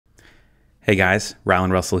Hey guys,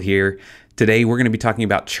 Rylan Russell here. Today we're going to be talking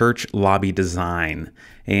about church lobby design.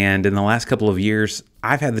 And in the last couple of years,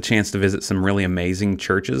 I've had the chance to visit some really amazing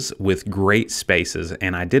churches with great spaces,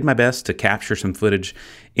 and I did my best to capture some footage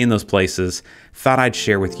in those places. Thought I'd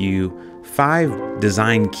share with you 5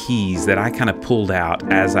 design keys that I kind of pulled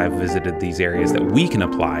out as I've visited these areas that we can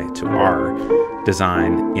apply to our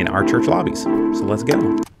design in our church lobbies. So let's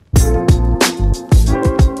go.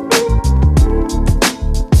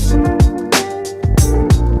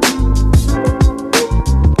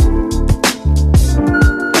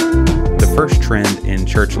 First trend in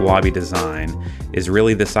church lobby design is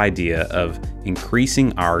really this idea of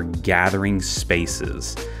increasing our gathering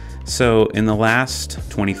spaces. So in the last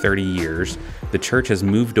 20-30 years, the church has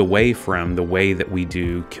moved away from the way that we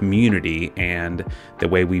do community and the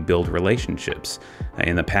way we build relationships.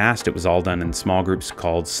 In the past, it was all done in small groups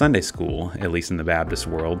called Sunday school, at least in the Baptist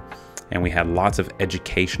world. And we had lots of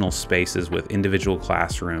educational spaces with individual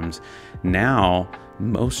classrooms. Now,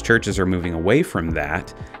 most churches are moving away from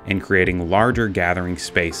that and creating larger gathering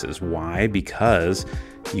spaces. Why? Because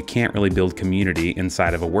you can't really build community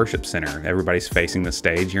inside of a worship center. Everybody's facing the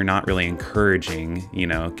stage. You're not really encouraging,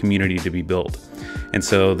 community to be built. And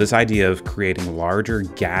so this idea of creating larger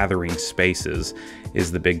gathering spaces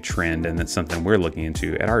is the big trend, and it's something we're looking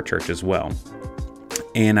into at our church as well.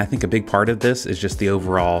 And I think a big part of this is just the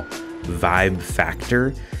overall vibe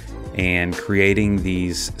factor and creating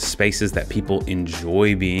these spaces that people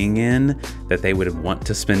enjoy being in, that they would want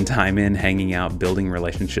to spend time in, hanging out, building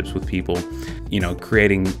relationships with people,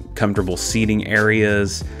 creating comfortable seating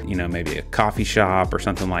areas, maybe a coffee shop or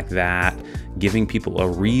something like that, giving people a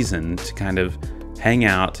reason to kind of hang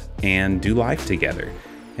out and do life together.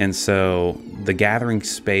 And so the gathering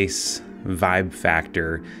space vibe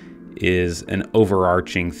factor is an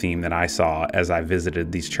overarching theme that I saw as I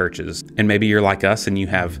visited these churches. And maybe you're like us and you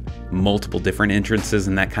have multiple different entrances,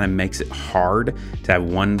 and that kind of makes it hard to have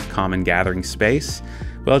one common gathering space.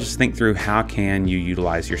 Well, just think through how can you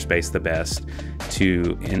utilize your space the best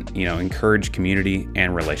to encourage community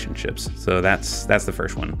and relationships. So that's the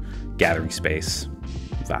first one, gathering space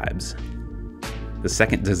vibes. The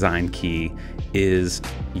second design key is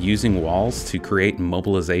using walls to create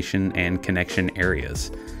mobilization and connection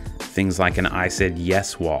areas. Things like an I said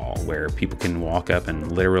yes wall, where people can walk up and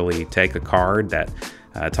literally take a card that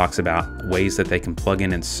talks about ways that they can plug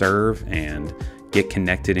in and serve and get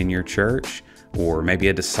connected in your church. Or maybe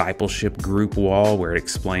a discipleship group wall where it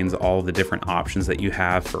explains all the different options that you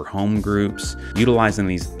have for home groups, utilizing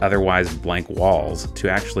these otherwise blank walls to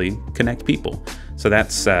actually connect people. So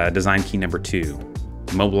that's design key number 2,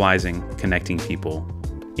 mobilizing, connecting people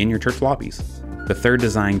in your church lobbies. The third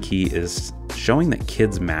design key is showing that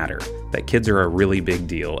kids matter, that kids are a really big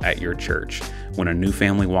deal at your church. When a new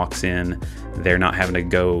family walks in, they're not having to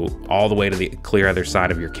go all the way to the clear other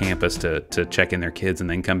side of your campus to check in their kids and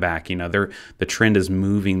then come back. The trend is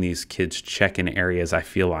moving these kids check-in areas, I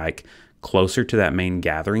feel like, closer to that main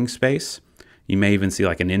gathering space. You may even see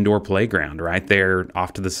like an indoor playground right there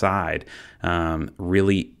off to the side.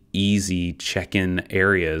 Really easy check-in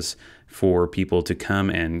areas for people to come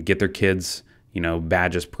and get their kids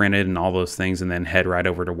badges printed and all those things, and then head right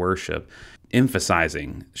over to worship.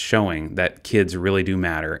 Emphasizing, showing that kids really do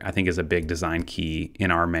matter, I think is a big design key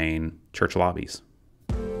in our main church lobbies.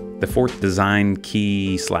 The fourth design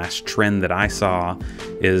key / trend that I saw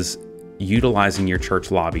is utilizing your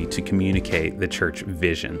church lobby to communicate the church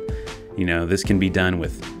vision. This can be done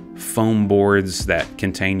with foam boards that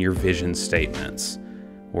contain your vision statements,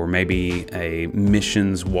 or maybe a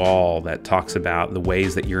missions wall that talks about the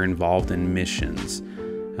ways that you're involved in missions.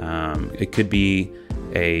 It could be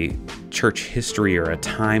a church history or a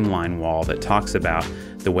timeline wall that talks about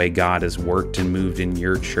the way God has worked and moved in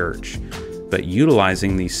your church. But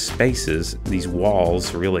utilizing these spaces, these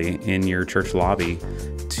walls really, in your church lobby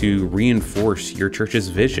to reinforce your church's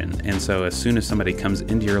vision. And so as soon as somebody comes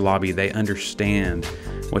into your lobby, they understand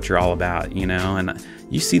what you're all about, and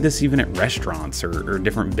you see this even at restaurants or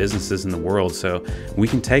different businesses in the world. So we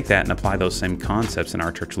can take that and apply those same concepts in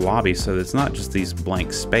our church lobby, so that it's not just these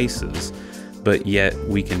blank spaces, but yet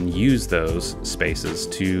we can use those spaces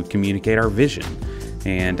to communicate our vision.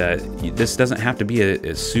 And this doesn't have to be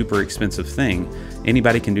a super expensive thing.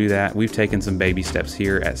 Anybody can do that. We've taken some baby steps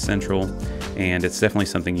here at Central, and it's definitely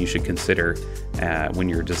something you should consider when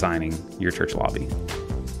you're designing your church lobby.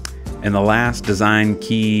 And the last design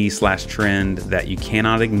key / trend that you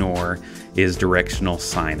cannot ignore is directional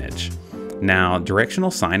signage. Now, directional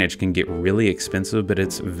signage can get really expensive, but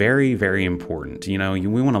it's very, very important. We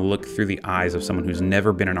want to look through the eyes of someone who's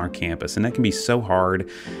never been on our campus, and that can be so hard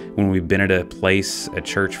when we've been at a place, at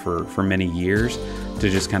church for many years, to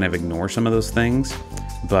just kind of ignore some of those things.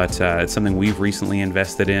 But it's something we've recently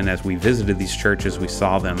invested in. As we visited these churches, we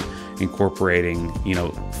saw them incorporating,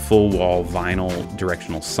 full wall vinyl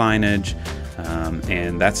directional signage.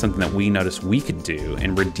 And that's something that we noticed we could do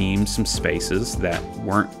and redeem some spaces that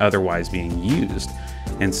weren't otherwise being used.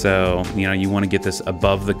 And so, you want to get this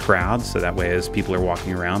above the crowd, so that way as people are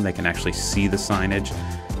walking around, they can actually see the signage.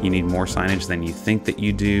 You need more signage than you think that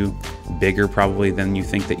you do, bigger probably than you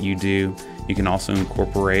think that you do. You can also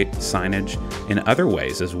incorporate signage in other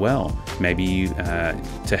ways as well. Maybe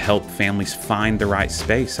to help families find the right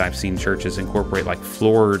space. I've seen churches incorporate like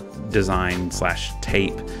floor design /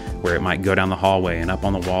 tape, where it might go down the hallway and up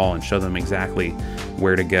on the wall and show them exactly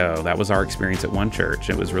where to go. That was our experience at one church.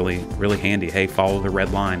 It was really, really handy. Hey, follow the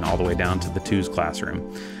red line all the way down to the twos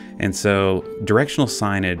classroom. And so directional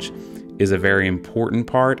signage is a very important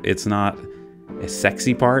part. It's not a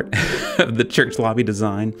sexy part of the church lobby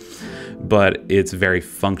design, but it's very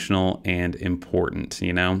functional and important.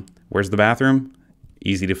 Where's the bathroom?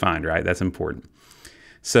 Easy to find, right? That's important.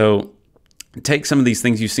 So take some of these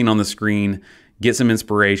things you've seen on the screen, get some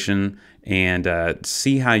inspiration, and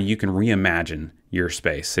see how you can reimagine your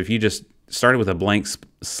space. If you just started with a blank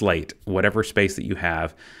slate, whatever space that you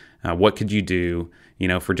have, what could you do,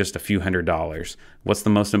 for just a few $100s? What's the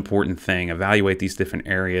most important thing? Evaluate these different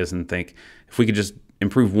areas and think, if we could just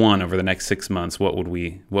improve one over the next 6 months, what would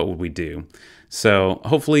we do? So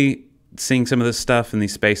hopefully seeing some of this stuff in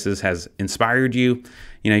these spaces has inspired you.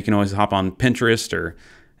 You can always hop on Pinterest or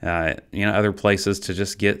other places to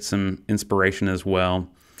just get some inspiration as well.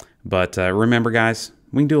 But remember, guys,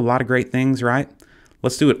 we can do a lot of great things, right?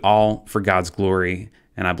 Let's do it all for God's glory.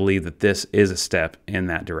 And I believe that this is a step in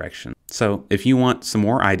that direction. So if you want some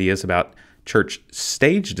more ideas about church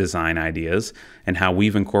stage design ideas and how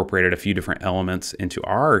we've incorporated a few different elements into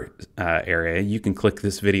our area, you can click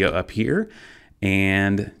this video up here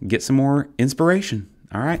and get some more inspiration.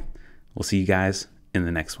 All right. We'll see you guys in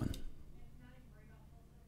the next one.